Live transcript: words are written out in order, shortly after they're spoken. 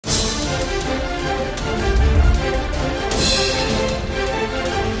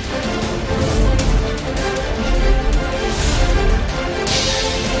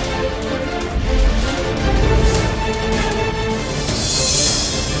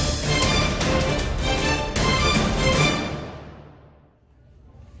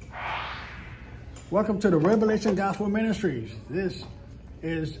Welcome to the Revelation Gospel Ministries. This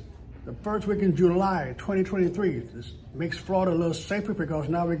is the first week in July 2023. This makes Florida a little safer because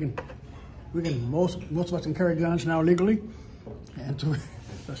now we can most of us can carry guns now legally, and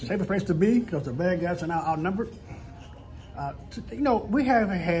it's a safer place to be because the bad guys are now outnumbered. We have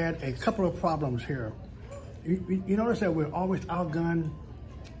had a couple of problems here. You notice that we're always outgunned,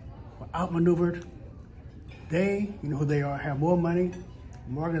 we're outmaneuvered. They, you know who they are, have more money,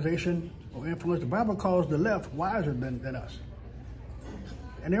 more organization, or influence. The Bible calls the left wiser than us.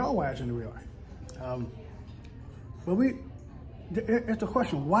 And they're all wiser than we are. But it's the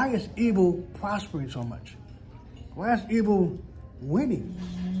question, why is evil prospering so much? Why is evil winning?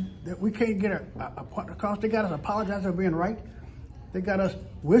 That we can't get a point across. They got us apologizing for being right. They got us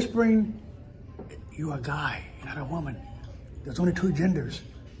whispering, you're a guy, you're not a woman. There's only two genders.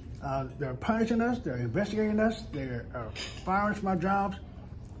 They're punishing us, they're investigating us, they're firing us from our jobs.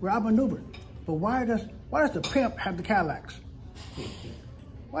 We're outmaneuvered. But why does the pimp have the Cadillacs?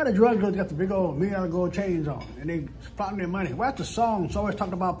 Why the drug dealers got the big old $1 million gold chains on and they flaunting their money? Why is the songs always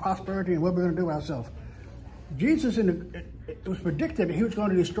talking about prosperity and what we're going to do with ourselves? Jesus, it was predicted that he was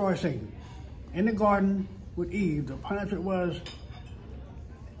going to destroy Satan. In the garden with Eve, the punishment was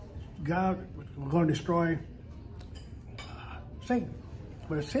God was going to destroy Satan.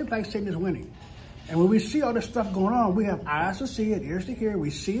 But it seems like Satan is winning. And when we see all this stuff going on, we have eyes to see it, ears to hear, we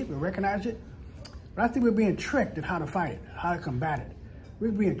see it, we recognize it. But I think we're being tricked in how to fight it, how to combat it.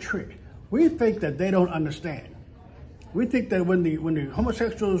 We're being tricked. We think that they don't understand. We think that when the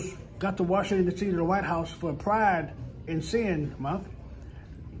homosexuals got to Washington, D.C. to the White House for Pride in Sin Month,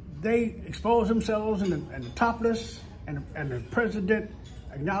 they exposed themselves and the topless, and the president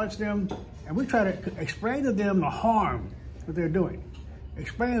acknowledged them, and we try to explain to them the harm that they're doing.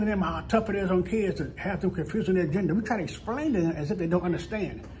 Explain to them how tough it is on kids to have them confusing their gender. We try to explain to them as if they don't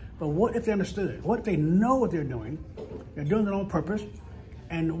understand. But what if they understood? What if they know what they're doing it on purpose?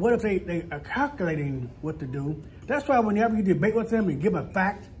 And what if they are calculating what to do? That's why whenever you debate with them and give a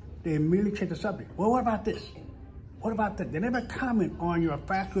fact, they immediately change the subject. Well, what about this? What about that? They never comment on your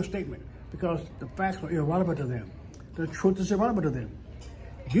factual statement because the facts were irrelevant to them. The truth is irrelevant to them.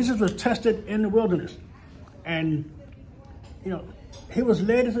 Jesus was tested in the wilderness. And, he was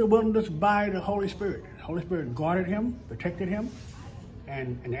led into the wilderness by the Holy Spirit. The Holy Spirit guarded him, protected him,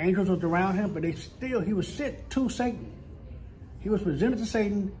 and the angels was around him, but he was sent to Satan. He was presented to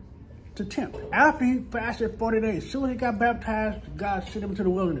Satan to tempt. After he fasted 40 days, as soon as he got baptized, God sent him into the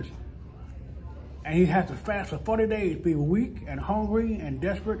wilderness. And he had to fast for 40 days, be weak and hungry and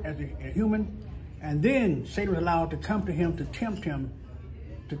desperate as a human. And then Satan was allowed to come to him to tempt him,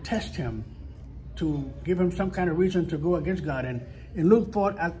 to test him, to give him some kind of reason to go against God. And in Luke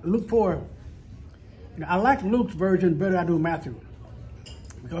 4, I like Luke's version better than I do Matthew.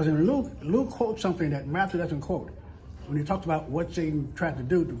 Because in Luke quotes something that Matthew doesn't quote when he talks about what Satan tried to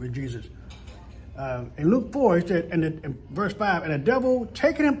do with Jesus. In Luke 4, he said, in verse 5, and the devil,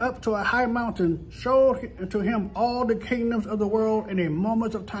 taking him up to a high mountain, showed to him all the kingdoms of the world in a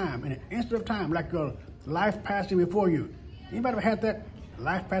moment of time, in an instant of time, like your life passing before you. Anybody ever had that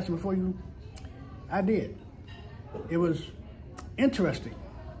life passing before you? I did. It was interesting.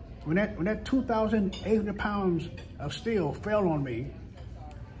 When that 2,800 pounds of steel fell on me,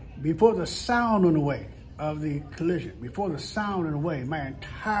 before the sound on the way of the collision, before the sound on the way, my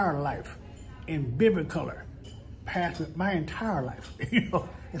entire life in vivid color passed my entire life.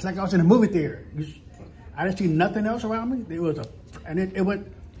 It's like I was in a movie theater. I didn't see nothing else around me. It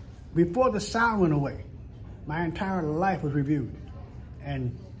went, before the sound went away, my entire life was reviewed.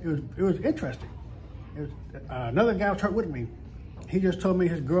 And it was interesting. Another guy was hurt with me. He just told me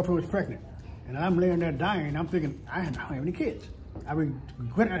his girlfriend was pregnant. And I'm laying there dying. I'm thinking, I don't have any kids. I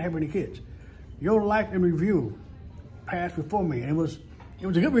regret not having any kids. Your life in review passed before me. And it was a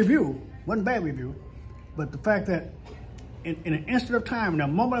good review. Wasn't a bad review. But the fact that in an instant of time, in a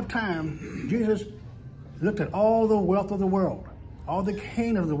moment of time, Jesus looked at all the wealth of the world, all the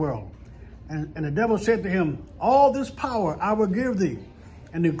gain of the world. And the devil said to him, all this power I will give thee,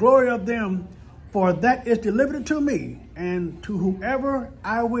 and the glory of them, for that is delivered to me, and to whomever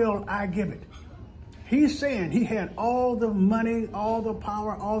I will, I give it. He's saying he had all the money, all the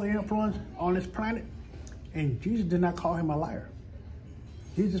power, all the influence on this planet, and Jesus did not call him a liar.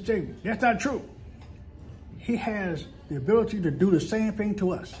 Jesus said, that's not true. He has the ability to do the same thing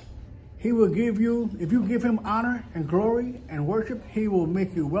to us. He will give you, if you give him honor and glory and worship, he will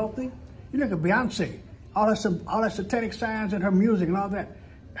make you wealthy. You look at Beyonce, all that satanic signs in her music and all that.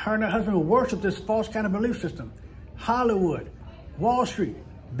 Her and her husband will worship this false kind of belief system. Hollywood, Wall Street,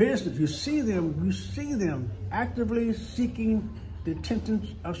 business, you see them actively seeking the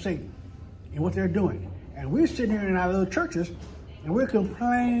intentions of Satan. in what they're doing. And we're sitting here in our little churches and we're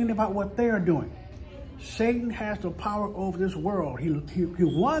complaining about what they are doing. Satan has the power over this world. He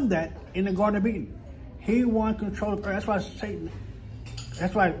won that in the Garden of Eden. He won control of earth.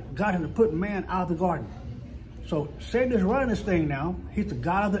 That's why God had to put man out of the garden. So Satan is running this thing now. He's the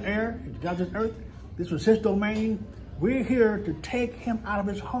God of the air. He's the God of this earth. This was his domain. We're here to take him out of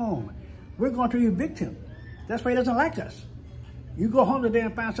his home. We're going to evict him. That's why he doesn't like us. You go home today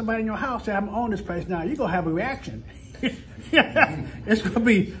and find somebody in your house say, I'm on this place now. You're going to have a reaction. It's going to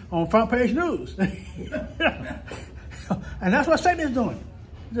be on front page news. And that's what Satan is doing.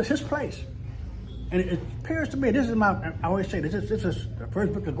 This is his place. And it appears to me, I always say this is the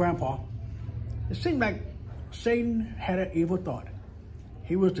first book of Grandpa. It seemed like Satan had an evil thought.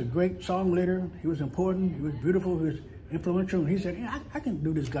 He was the great song leader. He was important. He was beautiful. He was influential. And he said, yeah, I can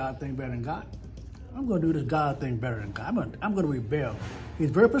do this God thing better than God. I'm going to do this God thing better than God. I'm going to rebel.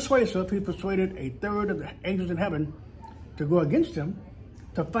 He's very persuasive. He persuaded a third of the angels in heaven to go against him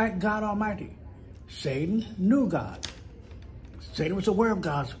to fight God Almighty. Satan knew God. Satan was aware of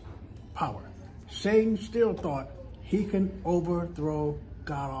God's power. Satan still thought he can overthrow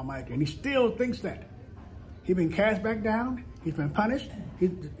God Almighty. And he still thinks that. He's been cast back down. He's been punished.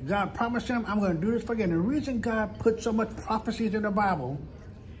 God promised him, I'm going to do this for you. And the reason God put so much prophecies in the Bible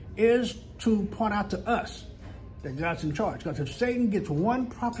is to point out to us that God's in charge. Because if Satan gets one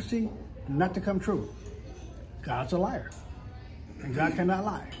prophecy not to come true, God's a liar. And God cannot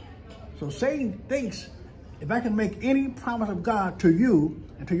lie. So Satan thinks, if I can make any promise of God to you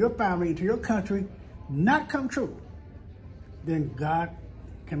and to your family and to your country not come true, then God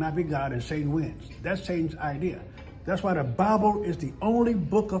cannot be God and Satan wins. That's Satan's idea. That's why the Bible is the only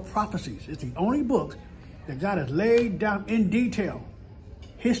book of prophecies. It's the only book that God has laid down in detail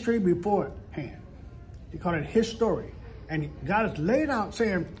history beforehand. They call it his story. And God has laid out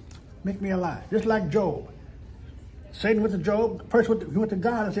saying, make me alive. Just like Job. Satan went to Job. First he went to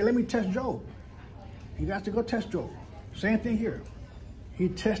God and said, let me test Job. He got to go test Job. Same thing here. He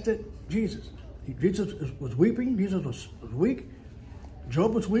tested Jesus. Jesus was weeping. Jesus was weak.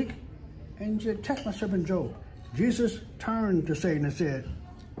 Job was weak. And he said, test my servant Job. Jesus turned to Satan and said,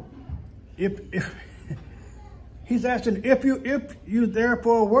 if he's asking, if you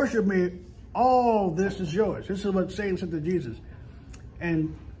therefore worship me, all this is yours. This is what Satan said to Jesus.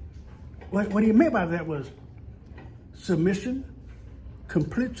 And what he meant by that was submission,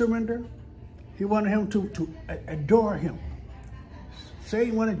 complete surrender. He wanted him to adore him.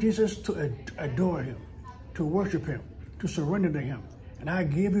 Satan wanted Jesus to adore him, to worship him, to surrender to him. And I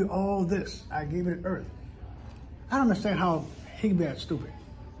give you all this. I gave you the earth. I don't understand how he can be that stupid.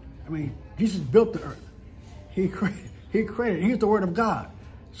 I mean, Jesus built the earth. He created. He's the word of God.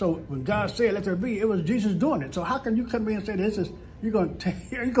 So when God said, let there be, it was Jesus doing it. So how can you come to me and say, you're going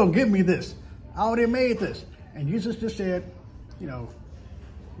to give me this? I already made this. And Jesus just said, you're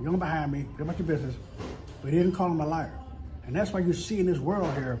going behind me, get about your business. But he didn't call him a liar. And that's why you see in this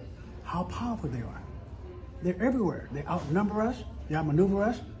world here how powerful they are. They're everywhere. They outnumber us. They outmaneuver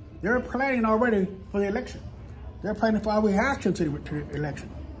us. They're planning already for the election. They're planning for our reaction to the election.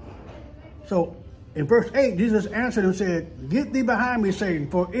 So in verse 8, Jesus answered and said, get thee behind me, Satan,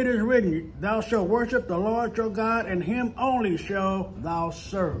 for it is written, thou shalt worship the Lord your God, and him only shall thou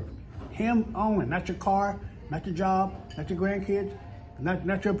serve. Him only, not your car, not your job, not your grandkids,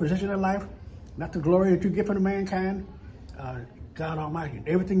 not your position in life, not the glory that you get from mankind. God Almighty.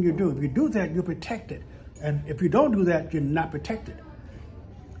 Everything you do, if you do that, you're protected. And if you don't do that, you're not protected.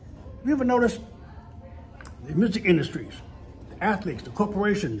 Have you ever noticed the music industries, the athletes, the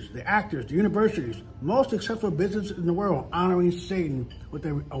corporations, the actors, the universities, most successful businesses in the world honoring Satan with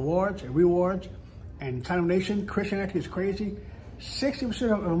their awards and rewards and condemnation? Christianity is crazy.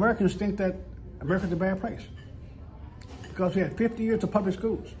 60% of Americans think that America's a bad place because we had 50 years of public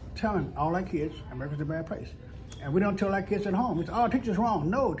schools telling all our kids America's a bad place. And we don't tell our kids at home. It's, oh, teacher's wrong.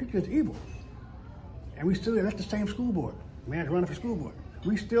 No, teacher's evil. And we still elect the same school board. Man's running for school board.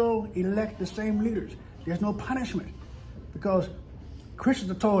 We still elect the same leaders. There's no punishment because Christians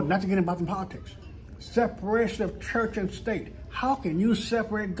are told not to get involved in politics. Separation of church and state. How can you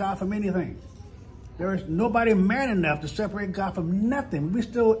separate God from anything? There is nobody man enough to separate God from nothing. We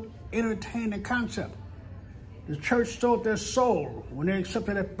still entertain the concept. The church sold their soul when they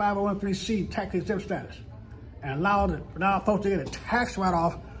accepted that 501(c) tax exempt status and allowed folks to get a tax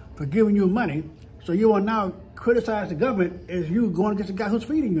write-off for giving you money. So you will now criticize the government as you going against the guy who's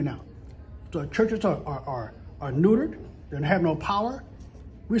feeding you now. So churches are neutered. They have no power.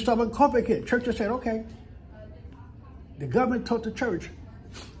 We saw when COVID hit. Churches said, okay, the government told the church,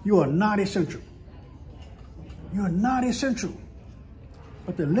 you are not essential. You are not essential.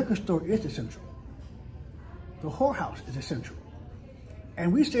 But the liquor store is essential. The whorehouse is essential.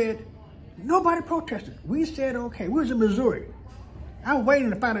 And we said, nobody protested. We said, okay. We was in Missouri. I'm waiting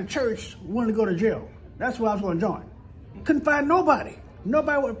to find a church wanting to go to jail. That's where I was going to join. Couldn't find nobody.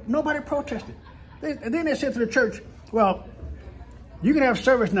 Nobody protested. And then they said to the church, well, you can have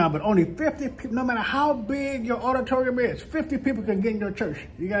service now, but only 50 people, no matter how big your auditorium is, 50 people can get in your church.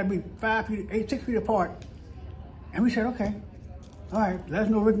 You got to be 5 feet, 6 feet apart. And we said, okay, all right, let us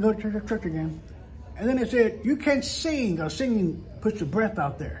know we can go to church again. And then they said, you can't sing, or singing puts your breath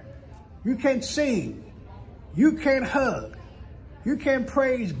out there. You can't sing. You can't hug. You can't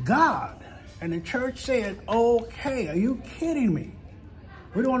praise God. And the church said, okay, are you kidding me?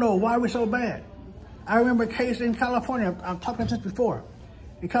 We don't know why we're so bad. I remember a case in California, I've talked about this before,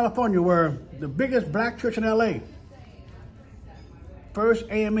 in California where the biggest black church in LA, First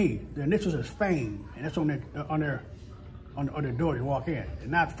AME, the initials is FAME, and that's on their door to walk in.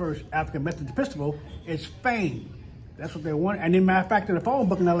 And not First African Methodist Episcopal, it's FAME. That's what they want. And in matter of fact, in the phone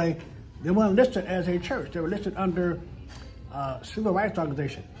book in LA, they weren't listed as a church. They were listed under civil rights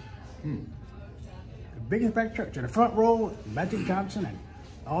organization. The biggest black church. In the front row, Magic Johnson and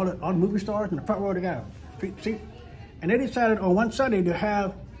all the movie stars in the front row, they got a seat. And they decided on one Sunday to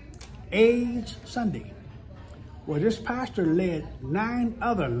have AIDS Sunday, where this pastor led 9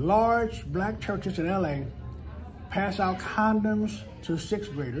 other large black churches in LA pass out condoms to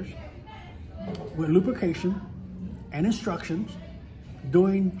 6th graders with lubrication and instructions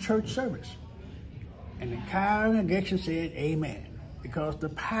during church service. And the congregation said amen, because the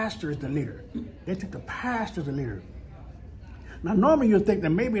pastor is the leader. They took the pastor as the leader. Now, normally you'd think that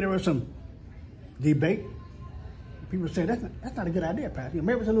maybe there was some debate. People say, that's not a good idea, Pastor.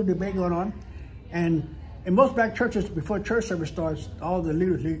 Maybe there's a little debate going on. And in most black churches, before church service starts, all the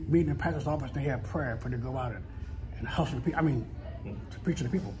leaders meet in the pastor's office, and they have prayer before they go out and hustle the people, to preach to the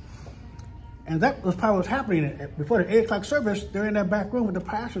people. And that was probably what was happening. Before the 8 o'clock service, they're in that back room with the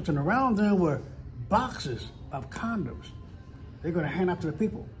pastors, and around them were boxes of condoms they're going to hand out to the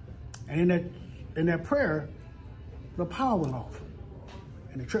people. And in that prayer, the power went off,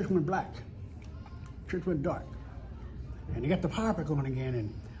 and the church went black. The church went dark, and they got the power back on again.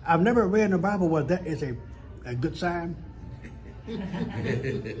 And I've never read in the Bible where that is a good sign.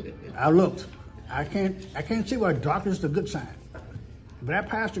 I looked. I can't see why darkness is a good sign. But that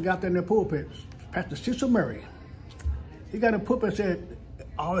pastor got there in the pulpit, Pastor Cecil Murray. He got in the pulpit and said, it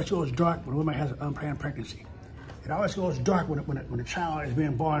always goes dark when a woman has an unplanned pregnancy. It always goes dark when a child is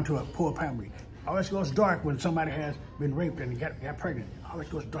being born to a poor family. It always goes dark when somebody has been raped and got pregnant. It always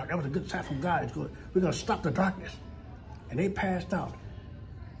goes dark. That was a good sign from God. We're going to stop the darkness. And they passed out.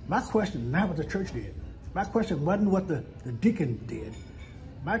 My question, not what the church did. My question wasn't what the deacon did.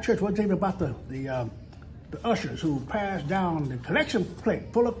 My church wasn't even about the ushers who passed down the collection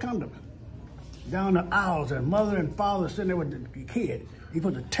plate full of condoms down the aisles, and mother and father sitting there with the kid. You're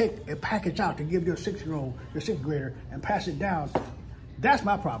supposed to take a package out to give your 6-year-old, your 6th grader, and pass it down. That's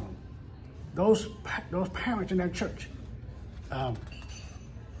my problem. Those parents in that church. How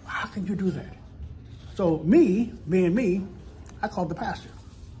can you do that? So me, I called the pastor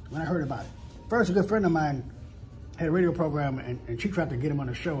when I heard about it. First, a good friend of mine had a radio program, and she tried to get him on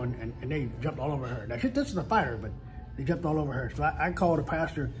the show, and they jumped all over her. Now, this is a fighter, but they jumped all over her. So I called the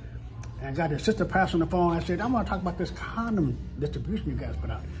pastor, and I got the assistant pastor on the phone. I said, I'm going to talk about this condom distribution you guys put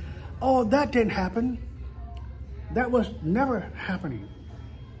out. Oh, that didn't happen. That was never happening.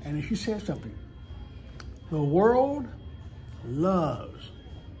 And then she said something. The world loves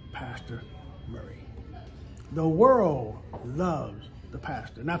Pastor Murray. The world loves the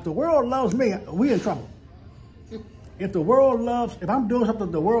pastor. Now, if the world loves me, we in trouble. If the world loves, if I'm doing something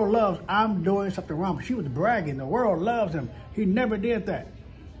the world loves, I'm doing something wrong. She was bragging. The world loves him. He never did that.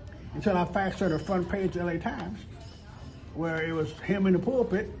 Until I faxed her the front page of LA Times, where it was him in the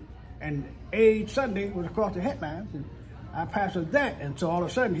pulpit, and AIDS Sunday was across the headlines. And I passed her that, and so all of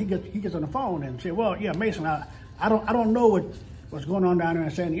a sudden he gets on the phone and said, "Well, yeah, Mason, I don't know what's going on down there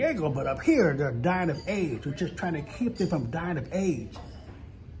in San Diego, but up here they're dying of AIDS. We're just trying to keep them from dying of AIDS."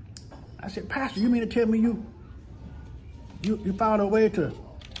 I said, "Pastor, you mean to tell me you found a way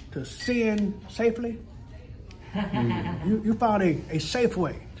to sin safely? You found a safe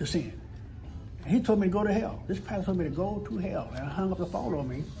way to sin." And he told me to go to hell. This pastor told me to go to hell, and hung up the phone on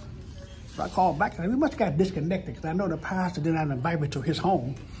me. So I called back, and we must have got disconnected, because I know the pastor did not invite me to his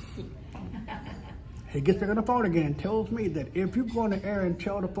home. He gets back on the phone again and tells me that if you go on the air and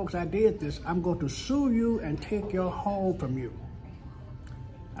tell the folks I did this, I'm going to sue you and take your home from you.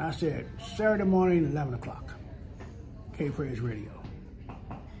 I said, Saturday morning, 11 o'clock, K-Praise Radio.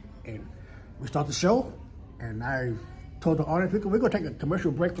 And we start the show, and I told the audience, we're going to take a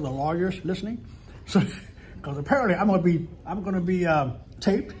commercial break for the lawyers listening. So, because apparently I'm going to be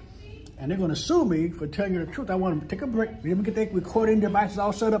taped, and they're going to sue me for telling you the truth. I want to take a break. Let me get their recording devices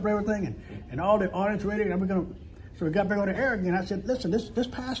all set up and everything, and all the audience ready. And so we got back on the air again. I said, listen, this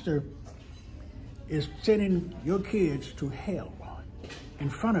pastor is sending your kids to hell in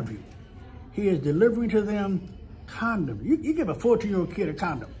front of you. He is delivering to them condoms. You give a 14-year-old kid a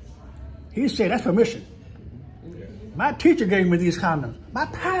condom. He said, that's permission. My teacher gave me these condoms. My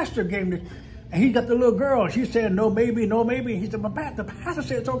pastor gave me this. And he got the little girl. She said, no, baby, no, baby. He said, but the pastor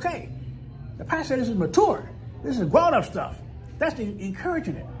said it's okay. The pastor said this is mature. This is grown-up stuff. That's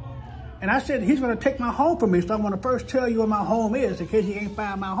encouraging it. And I said, he's going to take my home from me, so I'm going to first tell you where my home is in case he ain't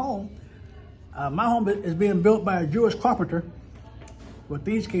find my home. My home is being built by a Jewish carpenter, but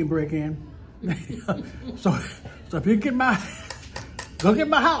thieves can't break in. so if you go get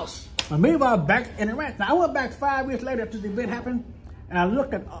my house. But meanwhile, back in Iraq. Now, I went back 5 years later after the event happened, and I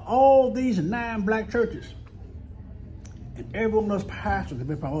looked at all these 9 black churches. And every one of those pastors have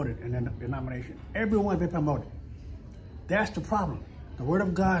been promoted in their denomination. Everyone has been promoted. That's the problem. The word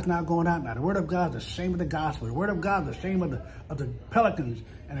of God is not going out now. The word of God is the same as the gospel. The word of God is the same of the Pelicans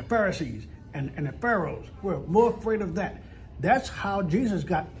and the Pharisees and the Pharaohs. We're more afraid of that. That's how Jesus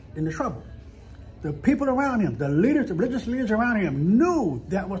got into trouble. The people around him, the leaders, the religious leaders around him knew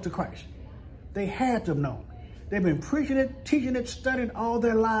that was the Christ. They had to have known. They've been preaching it, teaching it, studying all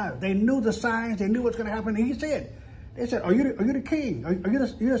their lives. They knew the signs. They knew what's going to happen. And he said, they said, are you the king? Are you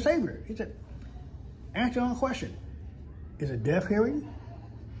the savior? He said, answer your own question. Is the deaf hearing?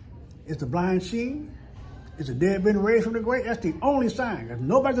 Is the blind seeing? Is the dead being raised from the grave? That's the only sign. There's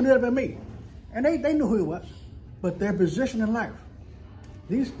nobody can do that but me. And they knew who he was. But their position in life.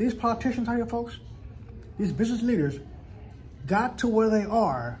 These politicians out here, folks, these business leaders got to where they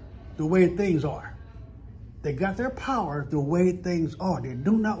are the way things are. They got their power the way things are. They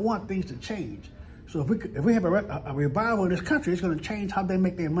do not want things to change. So if we have a revival in this country, it's going to change how they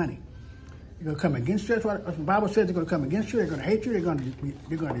make their money. They're going to come against you. That's what the Bible says. They're going to come against you. They're going to hate you. They're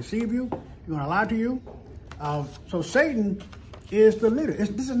going to deceive you. They're going to lie to you. So Satan is the leader.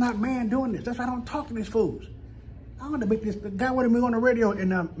 This is not man doing this. That's why I don't talk to these fools. I want to make this. The guy wanted me on the radio in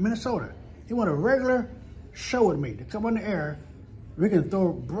Minnesota. He wanted a regular show with me to come on the air. We can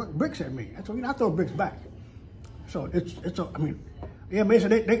throw bricks at me. So I throw bricks back. So I mean, yeah, Mason,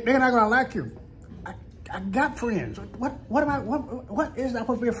 they're not gonna like you. I got friends. What is I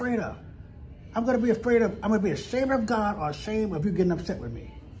supposed to be afraid of? I'm gonna be ashamed of God or ashamed of you getting upset with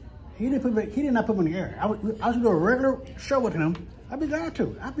me. He did not put me in the air. I was gonna do a regular show with him. I'd be glad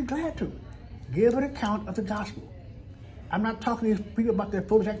to. Give an account of the gospel. I'm not talking to these people about their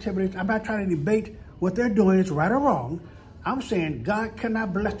foolish activities. I'm not trying to debate what they're doing is right or wrong. I'm saying God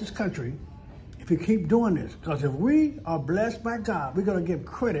cannot bless this country if you keep doing this. Because if we are blessed by God, we're going to give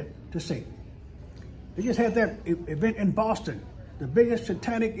credit to Satan. They just had that event in Boston, the biggest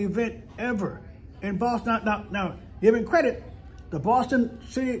satanic event ever in Boston. Now giving credit, the Boston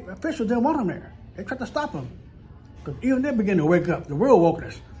city officials didn't want them there. They tried to stop them. Because even they began to wake up, the real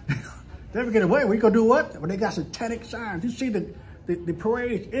wokeness. They began to wait. We gonna do what? Well, they got satanic signs. You see the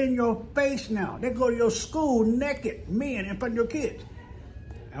parades in your face now. They go to your school naked, men in front of your kids.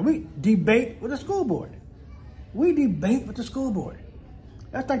 And we debate with the school board.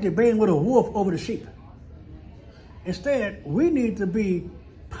 That's like debating with a wolf over the sheep. Instead, we need to be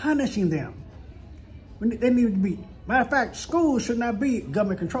punishing them. They need to be, matter of fact, schools should not be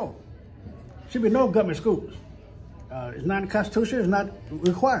government controlled. Should be no government schools. It's not in the Constitution, it's not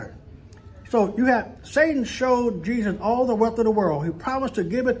required. So you have, Satan showed Jesus all the wealth of the world. He promised to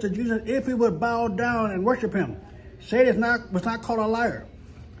give it to Jesus if he would bow down and worship him. Satan was not called a liar.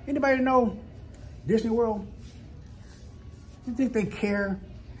 Anybody know Disney World? You think they care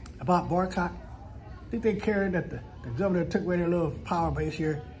about boycott? Think they care that the governor took away their little power base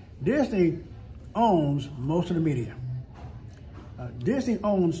here? Disney owns most of the media. Disney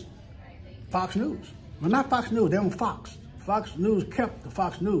owns Fox News. Well, not Fox News, they own Fox. Fox News kept the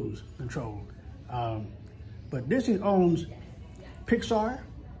Fox News controlled. But Disney owns Pixar,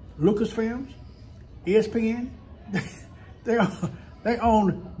 Lucasfilms, ESPN. They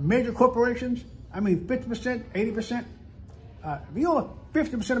own major corporations. I mean, 50%, 80%. If you own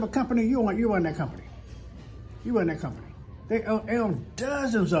 50% of a company, you own that company. You run that company. They own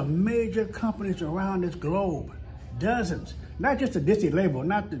dozens of major companies around this globe. Dozens. Not just the Disney label,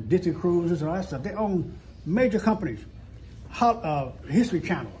 not the Disney cruises and all that stuff. They own major companies. History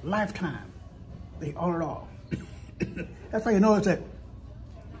Channel, Lifetime. They own it all. That's how you notice that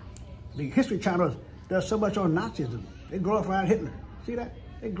the History Channel does so much on Nazism. They glorify Hitler. See that?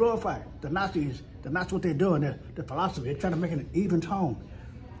 They glorify it. The Nazis, that's what they're doing. The philosophy, they're trying to make it an even tone.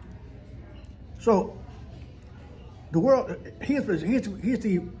 So the world, he's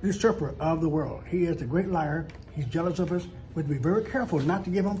the usurper of the world. He is the great liar. He's jealous of us. We have to be very careful not to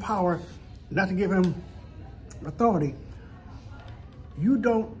give him power, not to give him authority. You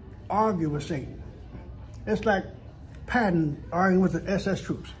don't argue with Satan. It's like Patton arguing with the SS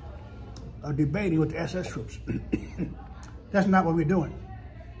troops, or debating with the SS troops. That's not what we're doing.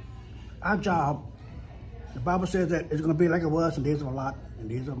 Our job, the Bible says that it's going to be like it was in the days of Lot and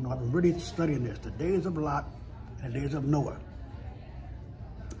days of Noah. I've been really studying this, the days of Lot and the days of Noah.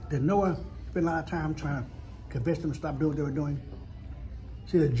 Did Noah spend a lot of time trying to convince them to stop doing what they were doing?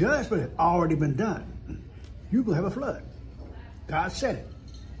 See, the judgment had already been done. You're going to have a flood. God said it.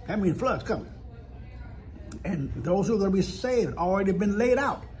 That means flood's coming. And those who are going to be saved have already been laid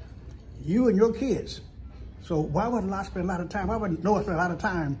out. You and your kids. So why would Lot spend a lot of time? Why would Noah spend a lot of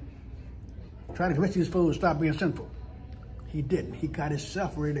time trying to convince these fools to stop being sinful? He didn't. He got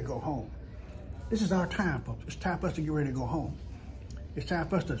himself ready to go home. This is our time, folks. It's time for us to get ready to go home. It's time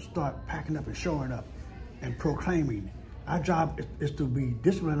for us to start packing up and showing up and proclaiming. Our job is to be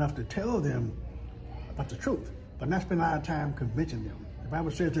disciplined enough to tell them about the truth, but not spend a lot of time convincing them. The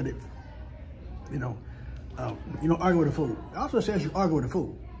Bible says that you don't argue with a fool. It also says you argue with a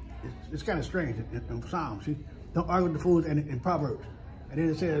fool. It's kind of strange in Psalms. You don't argue with the fools, and in Proverbs. And then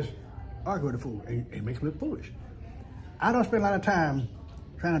it says, argue with a fool, and it makes them look foolish. I don't spend a lot of time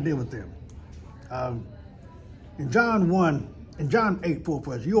trying to deal with them. In John 8:4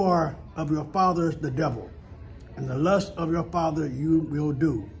 for us, you are of your fathers the devil, and the lust of your father you will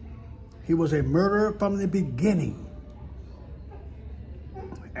do. He was a murderer from the beginning,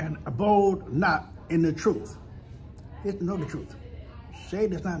 and abode not in the truth. He doesn't know the truth.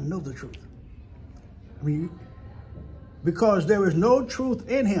 Satan does not know the truth. I mean, because there is no truth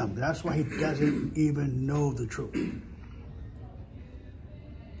in him. That's why he doesn't even know the truth.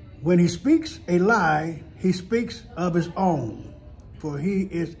 When he speaks a lie, he speaks of his own, for he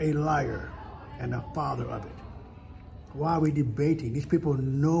is a liar and the father of it. Why are we debating? These people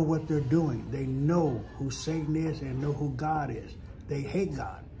know what they're doing. They know who Satan is and know who God is. They hate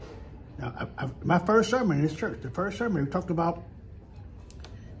God. Now, my first sermon in this church, the first sermon, we talked about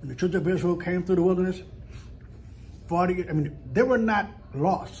when the children of Israel came through the wilderness, 40 years, they were not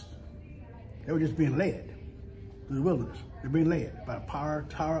lost. They were just being led through the wilderness. They're being led by a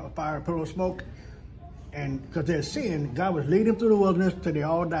tower of fire, a pillar of smoke. And because they're sin, God was leading them through the wilderness till they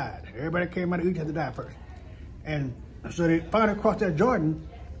all died. Everybody came out of Egypt had to die first. And so they finally crossed that Jordan.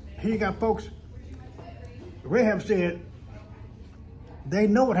 Here you got folks, Rahab said, they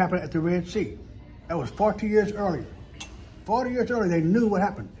know what happened at the Red Sea. That was 40 years earlier. 40 years earlier, they knew what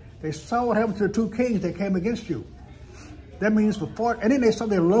happened. They saw what happened to the two kings that came against you. That means and then they saw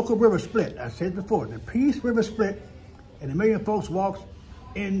their local river split. I said before, the Peace River split, and 1 million folks walked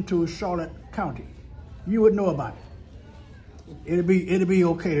into Charlotte County. You would know about it. It'd be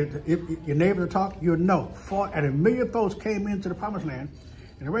okay. If your neighbor talk, you'd know. And 1 million folks came into the promised land,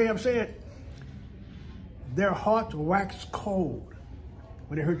 and Rahab said, their hearts waxed cold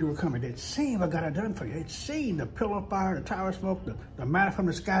when they heard you were coming. They'd seen what God had done for you. They'd seen the pillar of fire, the tower of smoke, the manna from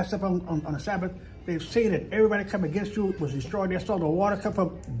the sky step on the Sabbath. They've seen that everybody come against you was destroyed. They saw the water come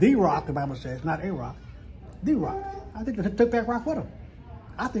from the rock, the Bible says, not a rock, the rock. I think they took that rock with them.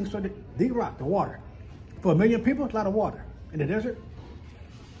 I think so, the rock, the water. For 1 million people, it's a lot of water in the desert.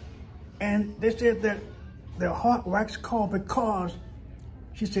 And they said that their heart waxed cold because,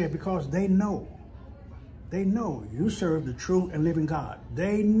 she said, because they know you serve the true and living God.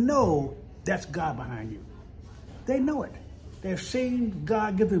 They know that's God behind you. They know it. They've seen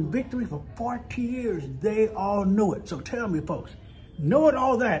God give them victory for 40 years. They all knew it. So tell me, folks, knowing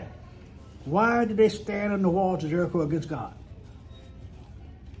all that, why did they stand on the walls of Jericho against God?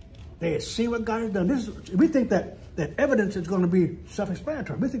 They had seen what God had done. We think that evidence is going to be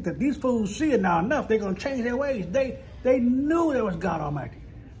self-explanatory. We think that these fools see it now enough. They're going to change their ways. They knew there was God Almighty.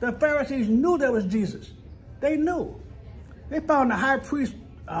 The Pharisees knew there was Jesus. They knew. They found the high priest,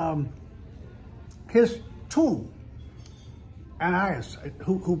 his tomb, Ananias,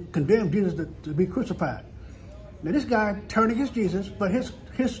 who condemned Jesus to be crucified. Now this guy turned against Jesus, but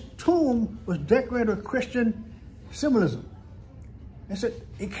his tomb was decorated with Christian symbolism. They said,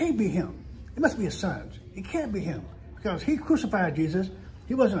 it can't be him. It must be his sons. It can't be him because he crucified Jesus.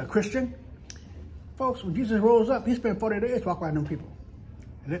 He wasn't a Christian. Folks, when Jesus rose up, he spent 40 days walking around them people.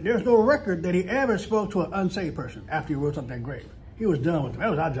 And there's no record that he ever spoke to an unsaved person after he rose up that grave. He was done with them. That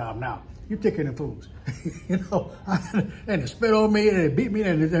was our job now. You taking them fools. And they spit on me and they beat me.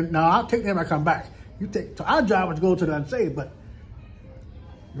 And now I'll take them when I come back. So our job was to go to the unsaved, but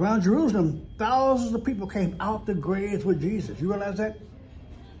around Jerusalem, thousands of people came out the graves with Jesus. You realize that?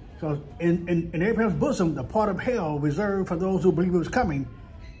 Because in Abraham's bosom, the part of hell reserved for those who believed he was coming,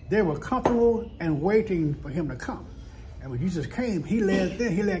 they were comfortable and waiting for him to come. And when Jesus came, he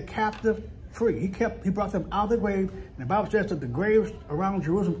led captive free. He brought them out of the grave. And the Bible says that the graves around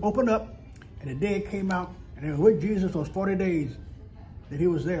Jerusalem opened up, and the dead came out, and they were with Jesus those 40 days that he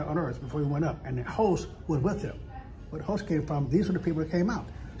was there on earth before he went up. And the host was with him. Where the host came from, these were the people that came out.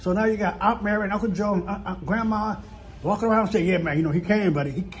 So now you got Aunt Mary and Uncle Joe and Grandma walking around and saying, yeah, man, you know, he came,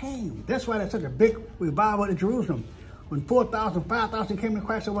 buddy. He came. That's why there's such a big revival in Jerusalem. When 4,000, 5,000 came to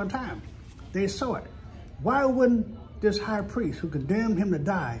Christ at one time, they saw it. Why wouldn't this high priest who condemned him to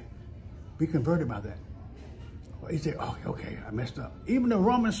die be converted by that? Well, he said, oh, okay, I messed up. Even the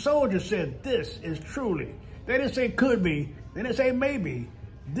Roman soldiers said, this is truly. They didn't say could be. They didn't say maybe.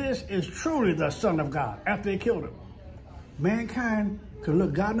 This is truly the Son of God after they killed him. Mankind could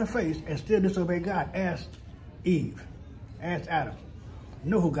look God in the face and still disobey God. Ask Eve. Ask Adam.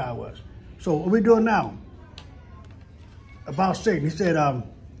 Know who God was. So what we're doing now about Satan, he said,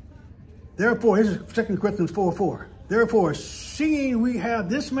 therefore, this is 2 Corinthians 4:4. Therefore, seeing we have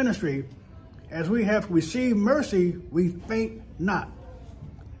this ministry, as we have received mercy, we faint not,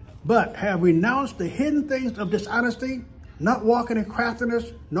 but have renounced the hidden things of dishonesty, not walking in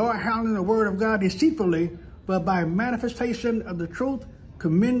craftiness, nor handling the word of God deceitfully, but by manifestation of the truth,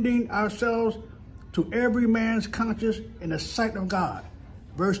 commending ourselves to every man's conscience in the sight of God.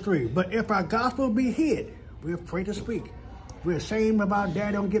 Verse 3, but if our gospel be hid, we're afraid to speak. We're ashamed of our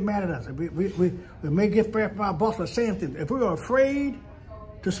dad, don't get mad at us. We may get afraid from our boss for saying things. If we are afraid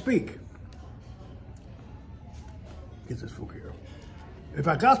to speak, get this book here. If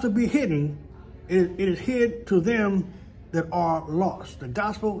our gospel be hidden, it is hid to them that are lost. The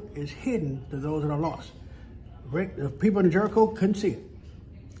gospel is hidden to those that are lost. The people in Jericho couldn't see it.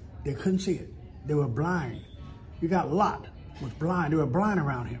 They couldn't see it. They were blind. You got Lot was blind. They were blind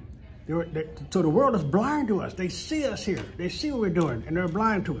around him. So the world is blind to us. They see us here. They see what we're doing, and they're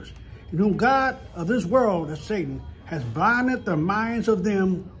blind to us. You know, God of this world, that's Satan, has blinded the minds of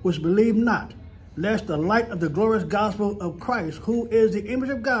them which believe not, lest the light of the glorious gospel of Christ, who is the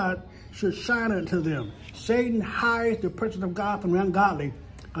image of God, should shine unto them. Satan hides the presence of God from the ungodly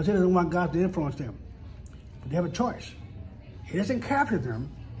because he doesn't want God to influence them. But they have a choice. He doesn't capture them.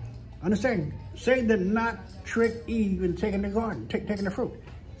 Understand, Satan did not trick Eve in taking the garden, taking the fruit.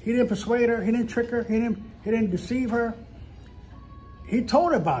 He didn't persuade her. He didn't trick her. He didn't deceive her. He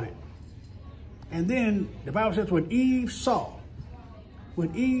told her about it. And then the Bible says when Eve saw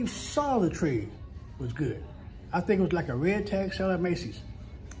the tree was good. I think it was like a red tag sale at Macy's.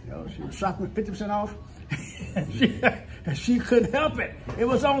 You know, she was shopping with 50% off. and she couldn't help it. It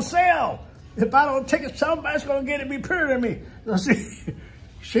was on sale. If I don't take it, somebody's going to get it and be prettier than me. So see,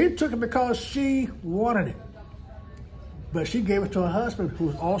 she took it because she wanted it. But she gave it to her husband, who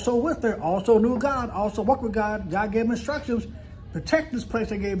was also with her, also knew God, also walked with God. God gave him instructions. Protect this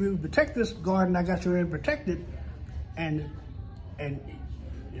place I gave you. Protect this garden I got you in. Protect it. And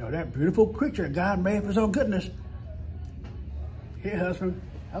you know, that beautiful creature God made for his own goodness. Here, husband,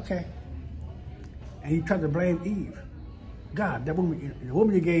 okay. And he tried to blame Eve. God, that woman, the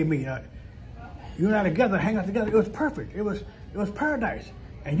woman you gave me, you and I together, hang out together, it was perfect. It was paradise.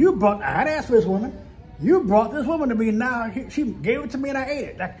 And you brought, I didn't ask for this woman. You brought this woman to me now. She gave it to me and I ate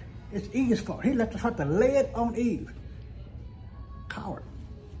it. Like, it's Eve's fault. He left us to lay it on Eve. Coward.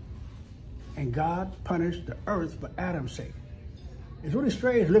 And God punished the earth for Adam's sake. It's really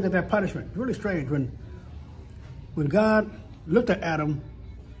strange to look at that punishment. It's really strange when God looked at Adam,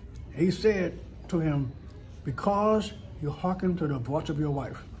 he said to him, because you hearkened to the voice of your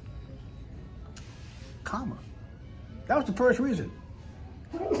wife. Comma. That was the first reason.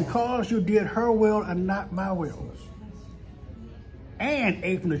 Because you did her will and not my will. And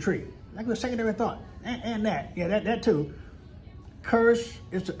ate from the tree. Like the secondary thought. And that. Yeah, that too. Curse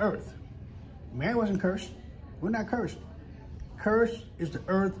is the earth. Man wasn't cursed. We're not cursed. Curse is the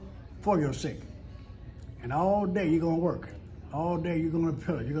earth for your sake. And all day you're going to work. All day you're going to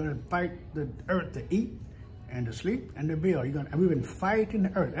pillage. You're going to fight the earth to eat and to sleep and to build. And we've been fighting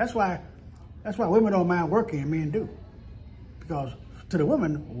the earth. That's why women don't mind working and men do. Because to the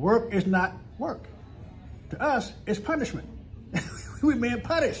women, work is not work. To us, it's punishment. We've been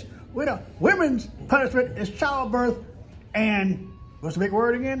punished. Women's punishment is childbirth and, what's the big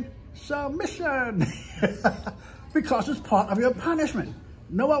word again? Submission. Because it's part of your punishment.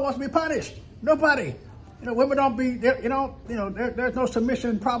 Nobody wants to be punished. Nobody. You know, women don't be, there's no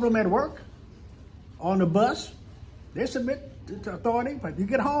submission problem at work. On the bus, they submit to authority, but you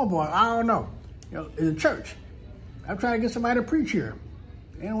get home, boy, I don't know. You know, in the church, I'm trying to get somebody to preach here.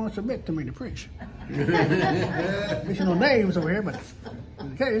 They don't want to submit to me to preach. There's no names over here, but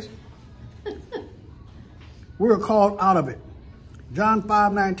in the case, we're called out of it. John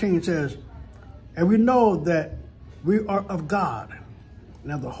 5:19 says, and we know that we are of God,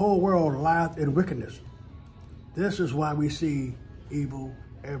 and that the whole world lieth in wickedness. This is why we see evil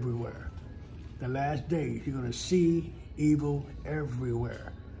everywhere. The last days, you're going to see evil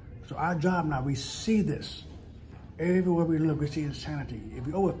everywhere. So our job now, we see this. Everywhere we look, we see insanity. If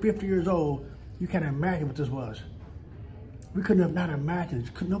you're over 50 years old, you can't imagine what this was. We couldn't have not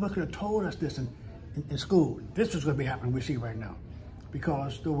imagined. Nobody could have told us this in school. This is going to be happening, we see right now.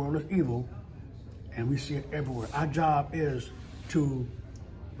 Because the world is evil, and we see it everywhere. Our job is to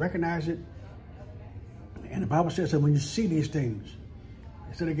recognize it. And the Bible says that when you see these things,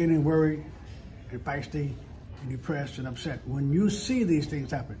 instead of getting worried and feisty and depressed and upset, when you see these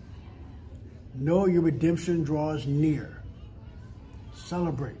things happen, know your redemption draws near.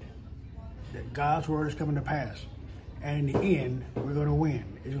 Celebrate that God's word is coming to pass. And in the end, we're going to win.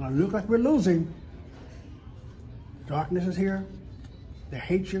 It's going to look like we're losing. Darkness is here. They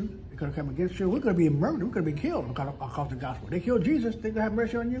hate you. They're going to come against you. We're going to be murdered. We're going to be killed because of the gospel. They killed Jesus. They're going to have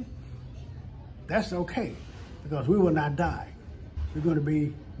mercy on you. That's okay, because we will not die. We're going to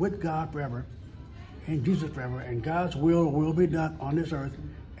be with God forever, and Jesus forever, and God's will be done on this earth.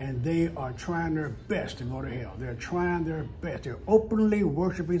 And they are trying their best to go to hell. They're trying their best. They're openly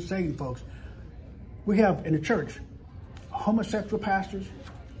worshiping Satan, folks. We have in the church homosexual pastors.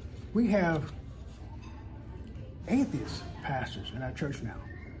 We have atheist pastors in our church now.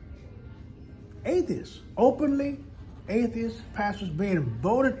 Atheists, openly atheist pastors being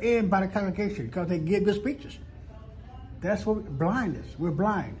voted in by the congregation because they give good speeches. That's what blindness. We're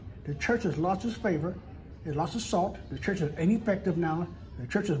blind. The church has lost its favor. It's lost its salt. The church is ineffective now. The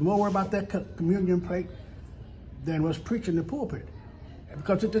church is more worried about that communion plate than was preaching in the pulpit.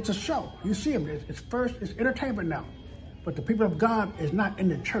 Because it's a show. You see them. It's entertainment now. But the people of God is not in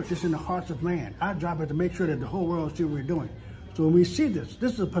the church. It's in the hearts of man. Our job is to make sure that the whole world sees what we're doing. So when we see this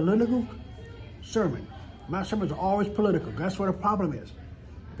is a political sermon. My sermons are always political. That's what the problem is.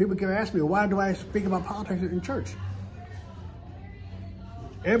 People can ask me, why do I speak about politics in church?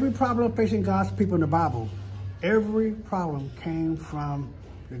 Every problem facing God's people in the Bible, every problem came from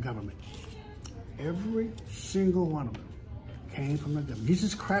the government. Every single one of them came from the government.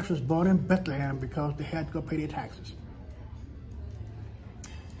 Jesus Christ was born in Bethlehem because they had to go pay their taxes.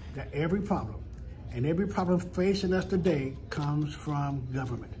 That every problem, and every problem facing us today comes from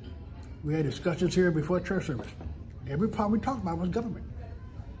government. We had discussions here before church service. Every problem we talked about was government.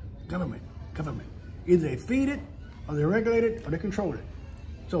 Government, government. Either they feed it, or they regulate it, or they control it.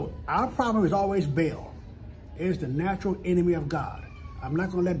 So our problem is always Baal. It is the natural enemy of God. I'm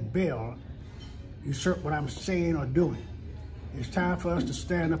not going to let Baal usurp what I'm saying or doing. It's time for us to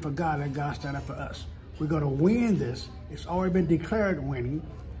stand up for God and God stand up for us. We're going to win this. It's already been declared winning.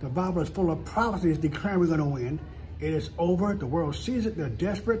 The Bible is full of prophecies declaring we're going to win. It is over. The world sees it. They're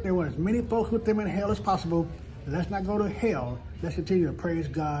desperate. They want as many folks with them in hell as possible. Let's not go to hell. Let's continue to praise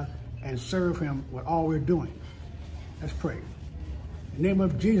God and serve him with all we're doing. Let's pray. In the name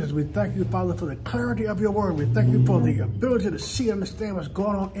of Jesus, we thank you, Father, for the clarity of your word. We thank you for the ability to see and understand what's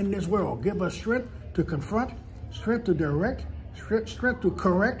going on in this world. Give us strength to confront, strength to direct, strength to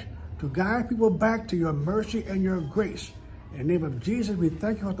correct, to guide people back to your mercy and your grace. In the name of Jesus, we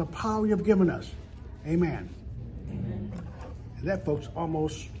thank you for the power you have given us. Amen. Amen. And that, folks,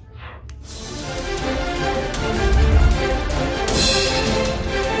 almost...